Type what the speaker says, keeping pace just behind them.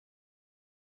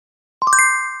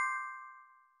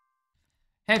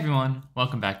Hey everyone,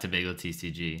 welcome back to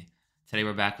bageltcg. Today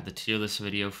we're back with a tier list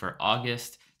video for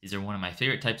August. These are one of my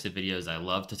favorite types of videos. I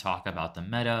love to talk about the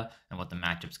meta and what the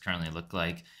matchups currently look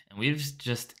like. And we've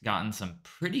just gotten some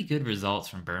pretty good results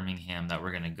from Birmingham that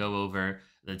we're going to go over.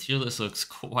 The tier list looks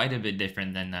quite a bit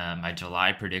different than my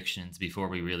July predictions before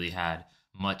we really had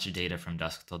much data from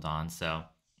Dusk Till Dawn. So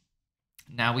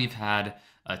now we've had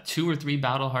two or three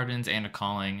battle hardens and a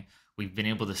calling. We've been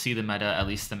able to see the meta at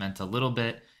least cement a little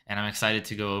bit, and I'm excited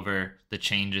to go over the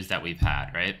changes that we've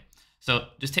had, right? So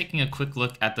just taking a quick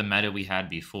look at the meta we had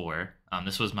before.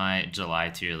 This was my July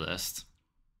tier list.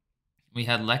 We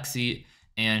had Lexi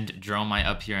and Dromai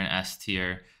up here in S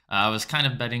tier. I was kind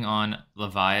of betting on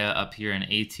Levia up here in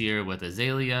A tier with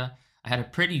Azalea. I had a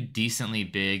pretty decently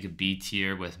big B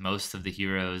tier with most of the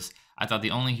heroes. I thought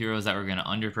the only heroes that were going to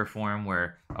underperform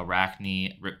were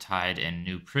Arachne, Riptide, and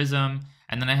New Prism.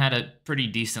 And then I had a pretty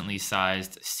decently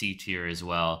sized C tier as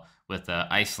well with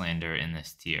Iyslander in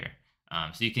this tier.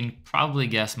 So you can probably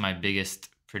guess my biggest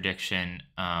prediction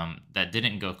that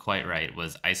didn't go quite right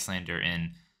was Iyslander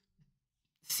in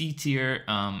C tier.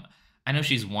 I know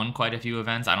she's won quite a few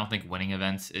events. I don't think winning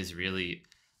events is really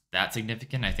that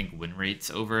significant. I think win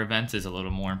rates over events is a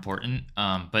little more important.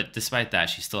 But despite that,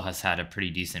 she still has had a pretty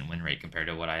decent win rate compared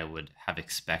to what I would have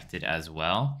expected as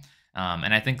well.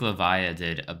 And I think Levia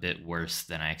did a bit worse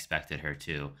than I expected her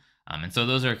to. And so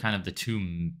those are kind of the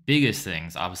two biggest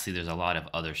things. Obviously, there's a lot of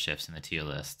other shifts in the tier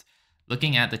list.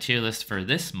 Looking at the tier list for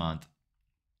this month,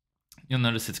 you'll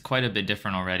notice it's quite a bit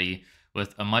different already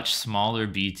with a much smaller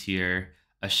B tier,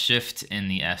 a shift in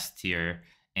the S tier,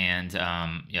 and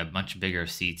yeah, much bigger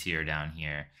C tier down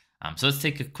here. So let's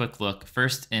take a quick look.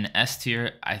 First in S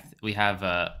tier, we have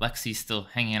Lexi still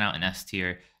hanging out in S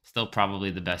tier, still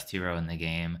probably the best hero in the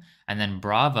game. And then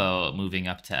Bravo moving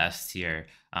up to S tier.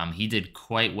 He did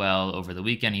quite well over the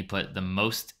weekend. He put the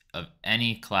most of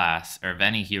any class or of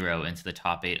any hero into the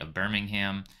top 8 of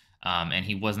Birmingham. And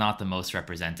he was not the most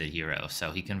represented hero.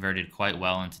 So he converted quite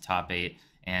well into top 8,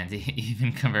 and he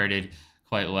even converted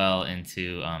quite well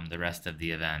into the rest of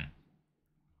the event.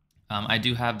 I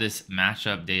do have this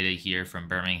matchup data here from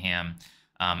Birmingham.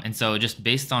 And so just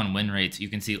based on win rates, you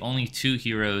can see only 2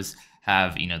 heroes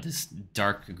have, this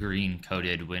dark green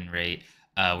coded win rate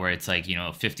where it's like,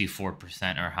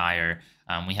 54% or higher.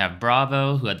 We have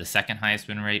Bravo, who had the second highest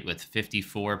win rate with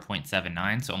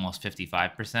 54.79, so almost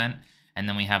 55%. And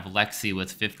then we have Lexi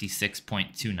with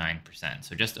 56.29%,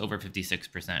 so just over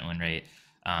 56% win rate.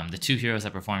 The 2 heroes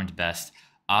that performed best.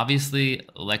 Obviously,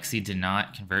 Lexi did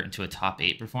not convert into a top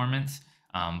 8 performance,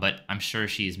 but I'm sure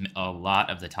she's a lot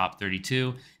of the top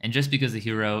 32. And just because the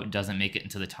hero doesn't make it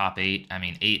into the top 8, I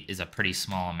mean, 8 is a pretty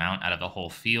small amount out of the whole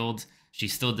field. She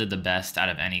still did the best out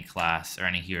of any class or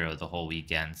any hero the whole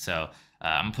weekend. So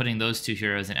I'm putting those 2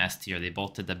 heroes in S tier. They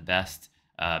both did the best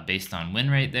based on win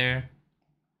rate there,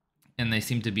 and they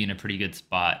seem to be in a pretty good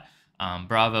spot.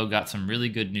 Bravo got some really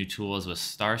good new tools with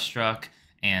Starstruck,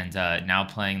 and now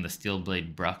playing the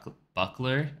Steelblade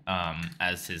Buckler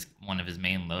as one of his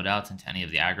main loadouts into any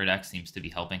of the aggro decks seems to be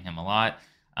helping him a lot.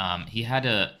 He had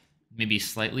a maybe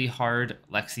slightly hard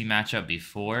Lexi matchup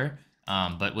before,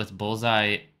 but with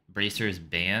Bullseye Bracer's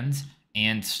bans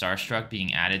and Starstruck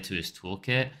being added to his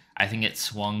toolkit, I think it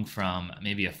swung from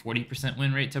maybe a 40%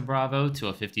 win rate to Bravo to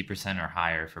a 50% or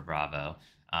higher for Bravo.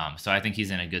 So I think he's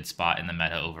in a good spot in the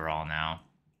meta overall now.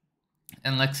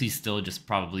 And Lexi's still just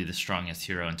probably the strongest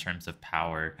hero in terms of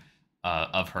power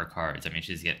of her cards. I mean,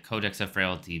 she's got Codex of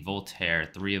Frailty, Voltaire,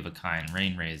 3 of a Kind,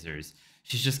 Rain Razors.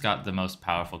 She's just got the most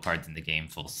powerful cards in the game,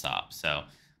 full stop. So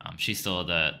she's still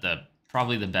the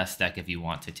probably the best deck if you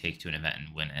want to take to an event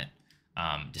and win it.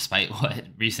 Despite what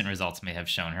recent results may have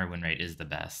shown, her win rate is the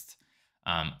best.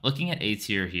 Looking at A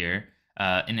tier here,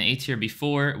 in the A tier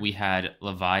before, we had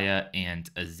Levia and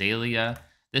Azalea.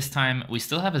 This time, we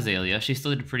still have Azalea. She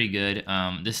still did pretty good.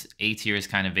 This A tier is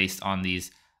kind of based on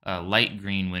these light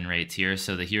green win rates here,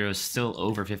 so the hero's still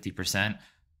over 50%.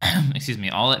 Excuse me,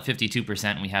 all at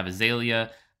 52%. We have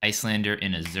Azalea, Iyslander,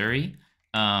 and Azuri.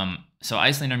 So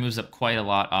Iyslander moves up quite a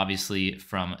lot, obviously,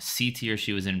 from C tier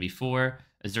she was in before.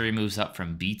 Azuri moves up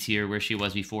from B tier where she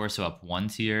was before, so up 1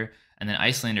 tier. And then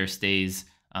Iyslander stays...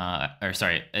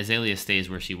 Azalea stays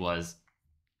where she was.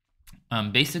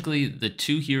 Basically, the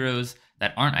 2 heroes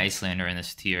that aren't Iyslander in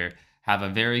this tier have a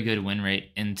very good win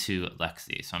rate into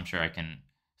Lexi. So I'm sure I can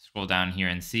scroll down here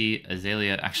and see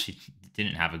Azalea actually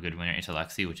didn't have a good win rate into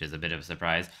Lexi, which is a bit of a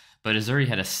surprise. But Azuri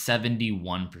had a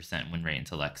 71% win rate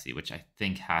into Lexi, which I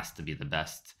think has to be the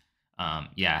best.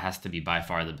 It has to be by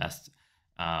far the best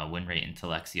win rate into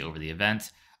Lexi over the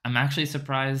event. I'm actually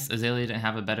surprised Azalea didn't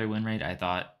have a better win rate. I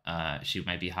thought she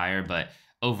might be higher, but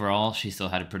overall, she still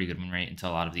had a pretty good win rate until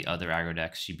a lot of the other aggro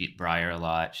decks. She beat Briar a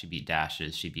lot. She beat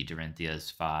Dashes. She beat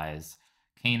Dorinthias, Fies,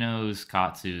 Kanos,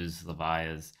 Katsus,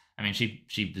 Levias. I mean,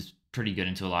 she was pretty good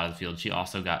into a lot of the field. She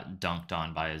also got dunked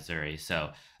on by Azuri.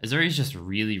 So Azuri is just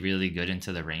really, really good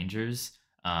into the Rangers,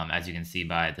 as you can see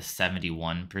by the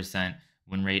 71%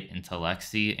 win rate into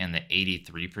Lexi and the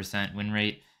 83% win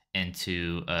rate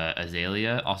into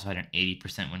Azalea. Also had an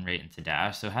 80% win rate into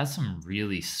Dash. So it has some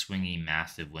really swingy,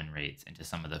 massive win rates into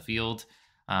some of the field,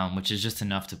 which is just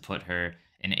enough to put her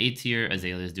in A tier.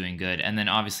 Azalea is doing good. And then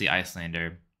obviously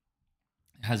Iyslander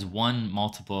has won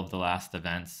multiple of the last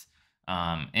events,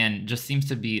 and just seems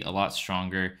to be a lot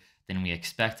stronger than we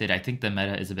expected. I think the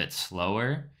meta is a bit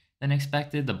slower than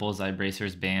expected. The Bullseye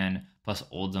Bracers ban plus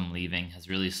Oldham leaving has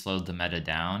really slowed the meta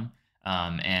down,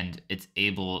 and it's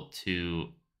able to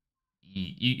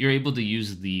you're able to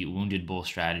use the Wounded Bull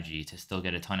strategy to still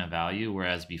get a ton of value,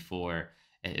 whereas before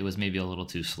it was maybe a little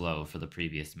too slow for the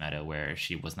previous meta where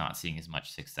she was not seeing as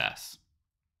much success.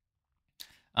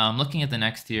 Looking at the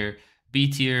next tier, B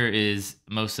tier is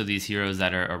most of these heroes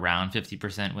that are around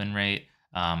 50% win rate,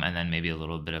 and then maybe a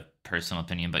little bit of personal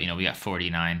opinion. But we got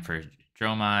 49 for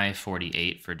Dromai,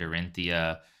 48 for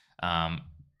Dorinthia.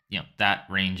 That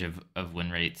range of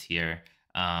win rates here.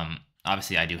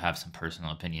 Obviously, I do have some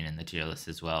personal opinion in the tier list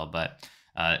as well, but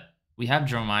we have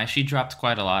Dromai. She dropped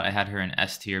quite a lot. I had her in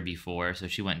S tier before, so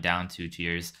she went down 2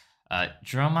 tiers.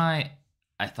 Dromai,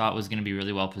 I thought was going to be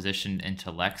really well positioned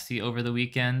into Lexi over the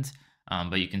weekend,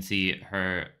 but you can see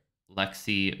her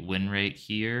Lexi win rate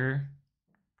here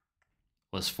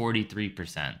was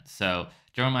 43%. So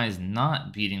Dromai is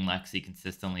not beating Lexi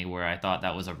consistently, where I thought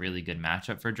that was a really good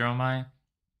matchup for Dromai.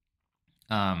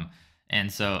 And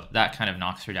so that kind of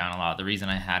knocks her down a lot. The reason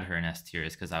I had her in S tier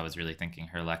is because I was really thinking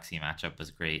her Lexi matchup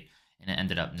was great, and it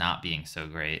ended up not being so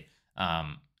great.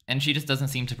 And she just doesn't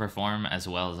seem to perform as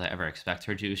well as I ever expect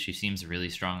her to. She seems really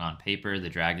strong on paper. The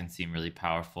dragons seem really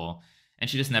powerful, and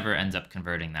she just never ends up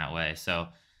converting that way. So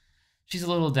she's a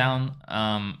little down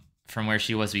from where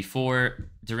she was before.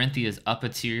 Dorinthia is up a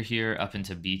tier here, up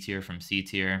into B tier from C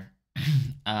tier.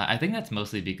 I think that's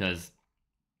mostly because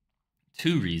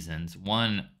 2 reasons.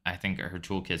 One, I think her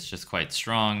toolkit's just quite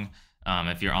strong.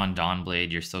 If you're on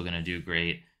Dawnblade, you're still going to do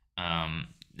great.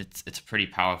 It's a pretty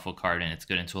powerful card, and it's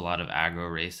good into a lot of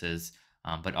aggro races.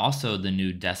 But also the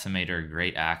new Decimator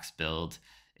Great Axe build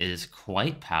is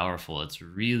quite powerful. It's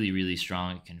really, really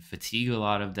strong. It can fatigue a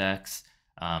lot of decks,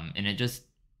 and it's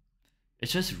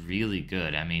just really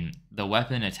good. I mean, the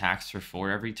weapon attacks for 4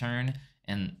 every turn,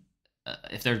 and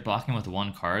if they're blocking with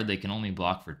 1 card, they can only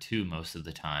block for 2 most of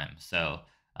the time. So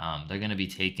they're going to be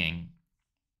taking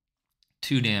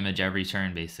 2 damage every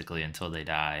turn basically until they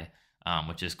die,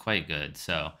 which is quite good.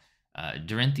 So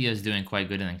Dorinthia is doing quite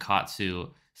good, and then Katsu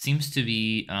seems to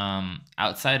be,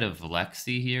 outside of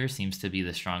Lexi here, seems to be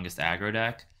the strongest aggro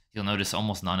deck. You'll notice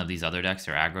almost none of these other decks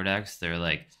are aggro decks. They're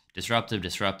like disruptive,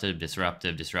 disruptive,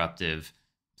 disruptive, disruptive,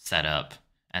 setup,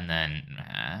 and then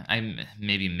I'm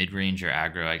maybe mid-range or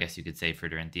aggro, I guess you could say, for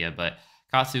Dorinthia. But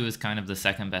Katsu is kind of the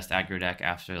second best aggro deck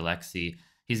after Lexi.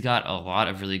 He's got a lot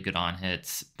of really good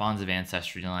on-hits. Bonds of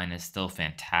Ancestry line is still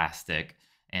fantastic,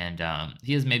 and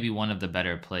he is maybe one of the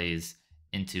better plays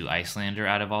into Iyslander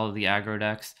out of all of the aggro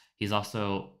decks. He's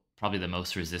also probably the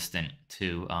most resistant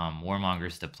to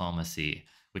Warmonger's Diplomacy,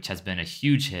 which has been a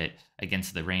huge hit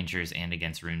against the Rangers and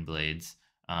against Runeblades.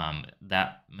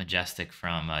 That Majestic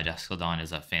from Dusk Till Dawn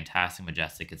is a fantastic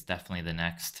Majestic. It's definitely the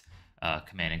next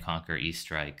Command and Conquer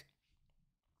E-Strike.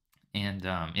 And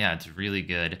yeah, it's really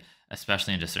good,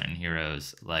 especially into certain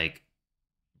heroes like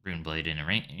Runeblade and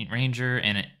a Ranger.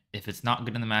 And if it's not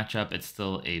good in the matchup, it's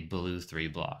still a blue 3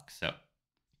 block. So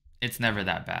it's never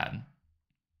that bad.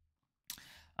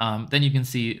 Then you can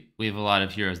see we have a lot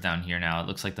of heroes down here now. It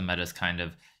looks like the meta is kind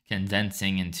of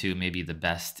condensing into maybe the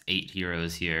best 8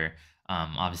 heroes here.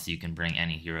 Obviously, you can bring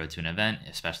any hero to an event,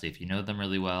 especially if you know them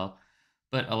really well.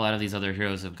 But a lot of these other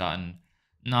heroes have gotten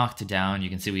knocked down. You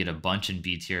can see we had a bunch in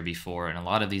B tier before, and a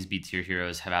lot of these B tier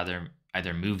heroes have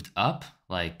either moved up,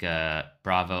 like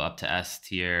Bravo up to S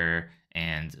tier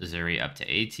and Zuri up to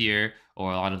A tier,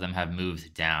 or a lot of them have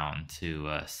moved down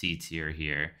to C tier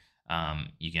here.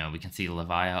 We can see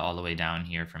Levia all the way down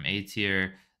here from A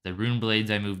tier. The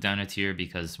Runeblades I moved down a tier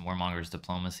because Warmonger's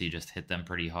Diplomacy just hit them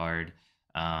pretty hard.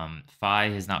 Fi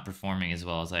is not performing as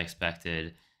well as I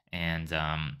expected, and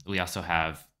we also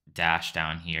have Dash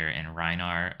down here and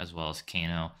Rhinar as well as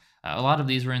Kano. A lot of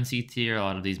these were in C tier, a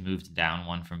lot of these moved down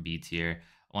 1 from B tier.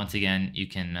 Once again, you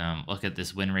can look at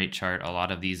this win rate chart. A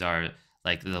lot of these are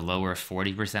like the lower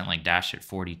 40%, like Dash at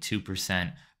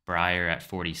 42%, Briar at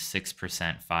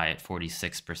 46%, Fi at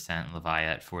 46%, Levi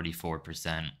at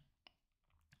 44%.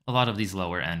 A lot of these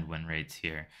lower end win rates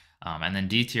here. And then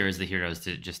D tier is the heroes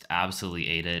to just absolutely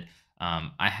ate it.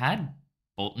 I had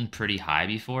Bolton pretty high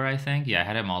before, I think. Yeah, I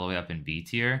had him all the way up in B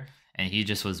tier, and he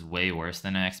just was way worse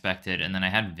than I expected. And then I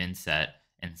had Vincent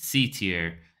in C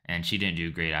tier, and she didn't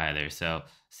do great either. So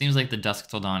seems like the Dusk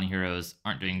Till Dawn heroes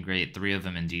aren't doing great. 3 of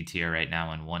them in D tier right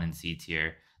now and 1 in C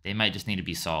tier. They might just need to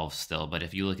be solved still. But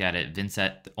if you look at it,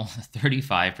 Vincent, only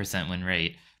 35% win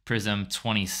rate, Prism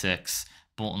 26,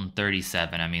 Bolton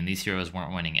 37. I mean, these heroes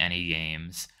weren't winning any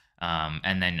games.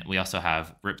 And then we also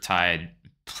have Riptide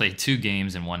played 2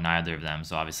 games and won neither of them,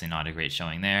 so obviously not a great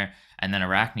showing there. And then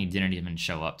Arachne didn't even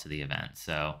show up to the event,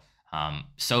 so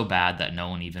so bad that no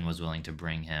one even was willing to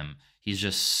bring him. He's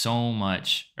just so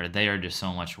much, or they are just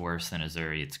so much worse than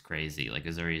Azuri. It's crazy. Like,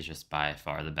 Azuri is just by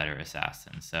far the better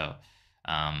assassin. So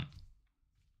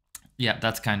yeah,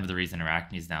 that's kind of the reason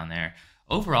Arachne's down there.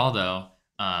 Overall, though,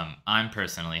 I'm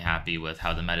personally happy with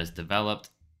how the meta's developed.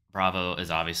 Bravo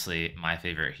is obviously my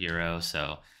favorite hero,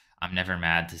 so I'm never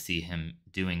mad to see him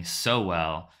doing so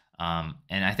well.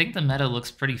 And I think the meta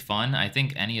looks pretty fun. I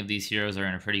think any of these heroes are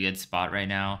in a pretty good spot right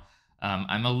now.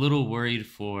 I'm a little worried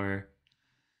for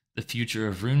the future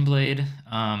of Runeblade.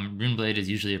 Runeblade is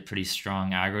usually a pretty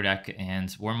strong aggro deck, and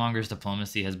Warmonger's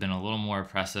Diplomacy has been a little more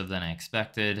oppressive than I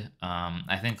expected.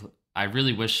 I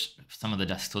really wish some of the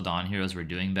Dusk Till Dawn heroes were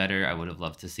doing better. I would have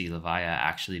loved to see Leviah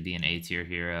actually be an A tier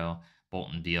hero,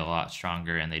 Bolton be a lot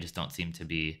stronger, and they just don't seem to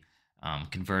be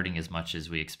converting as much as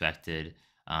we expected.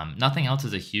 Nothing else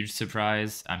is a huge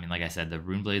surprise. I mean, like I said, the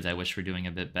Runeblades I wish were doing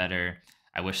a bit better.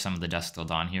 I wish some of the Dusk Till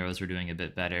Dawn heroes were doing a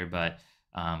bit better, but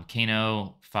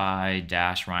Kano, Fi,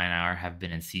 Dash, Reinhard have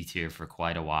been in C tier for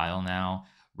quite a while now.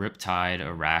 Riptide,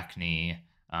 Arachne,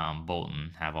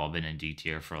 Bolton have all been in D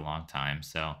tier for a long time,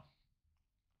 so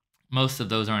most of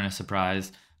those aren't a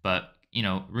surprise, but you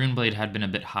know, Runeblade had been a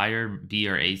bit higher, B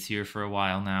or A tier for a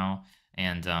while now,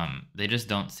 and they just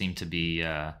don't seem to be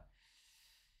able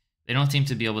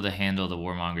to handle the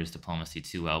Warmonger's Diplomacy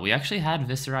too well. We actually had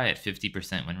Viserai at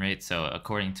 50% win rate, so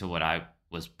according to what I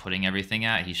was putting everything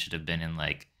at, he should have been in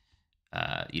like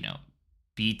you know,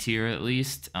 B tier at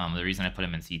least. The reason I put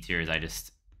him in C tier is I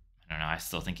don't know, I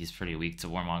still think he's pretty weak to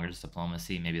Warmonger's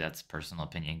Diplomacy. Maybe that's personal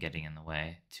opinion getting in the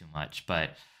way too much,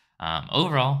 but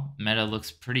overall, meta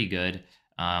looks pretty good.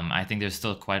 I think there's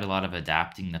still quite a lot of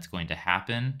adapting that's going to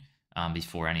happen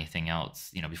before anything else,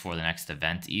 you know, before the next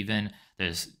event even.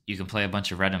 You can play a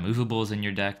bunch of red immovables in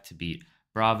your deck to beat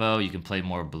Bravo. You can play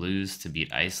more blues to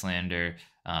beat Iyslander.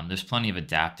 There's plenty of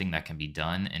adapting that can be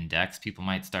done in decks. People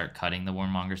might start cutting the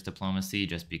Warmonger's Diplomacy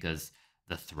just because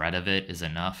the threat of it is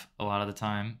enough a lot of the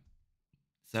time.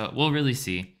 So we'll really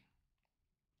see.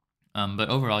 But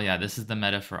overall, yeah, this is the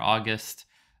meta for August.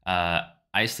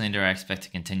 Iyslander I expect to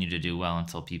continue to do well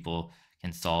until people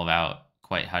can solve out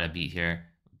quite how to beat her.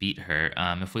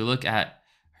 If we look at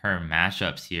her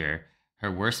matchups here,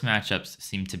 her worst matchups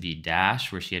seem to be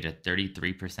Dash, where she had a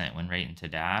 33% win rate into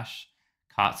Dash,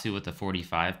 Katsu with a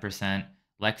 45%,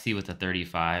 Lexi with a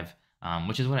 35,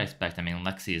 which is what I expect. I mean,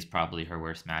 Lexi is probably her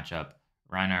worst matchup,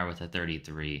 Reinhard with a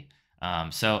 33.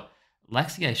 So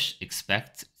Lexi I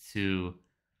expect to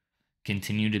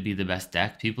continue to be the best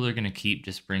deck. People are going to keep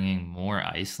just bringing more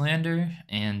Iyslander,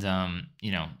 and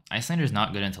you know, Iyslander's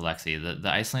not good into Lexi. The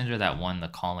Iyslander that won the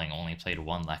calling only played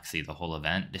 1 Lexi the whole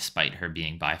event, despite her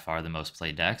being by far the most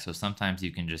played deck. So sometimes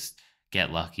you can just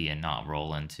get lucky and not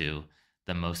roll into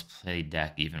the most played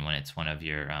deck, even when it's one of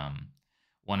your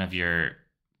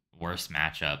worst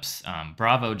matchups.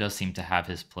 Bravo does seem to have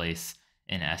his place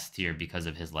in S tier because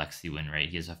of his Lexi win rate.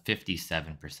 He has a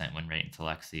 57% win rate into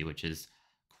Lexi, which is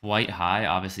quite high.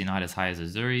 Obviously not as high as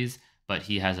Azuri's, but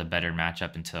he has a better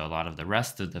matchup into a lot of the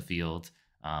rest of the field.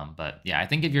 But yeah, I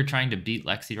think if you're trying to beat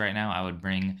Lexi right now, I would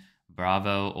bring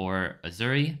Bravo or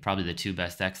Azuri, probably the 2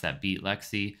 best decks that beat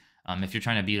Lexi. If you're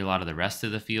trying to beat a lot of the rest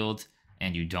of the field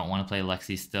and you don't want to play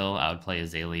Lexi still, I would play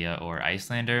Azalea or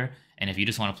Iyslander. And if you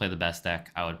just want to play the best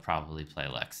deck, I would probably play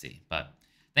Lexi. But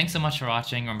thanks so much for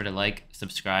watching. Remember to like,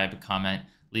 subscribe, comment,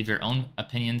 leave your own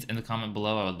opinions in the comment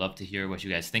below. I would love to hear what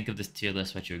you guys think of this tier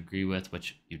list, what you agree with,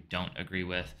 what you don't agree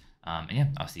with. And yeah,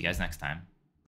 I'll see you guys next time.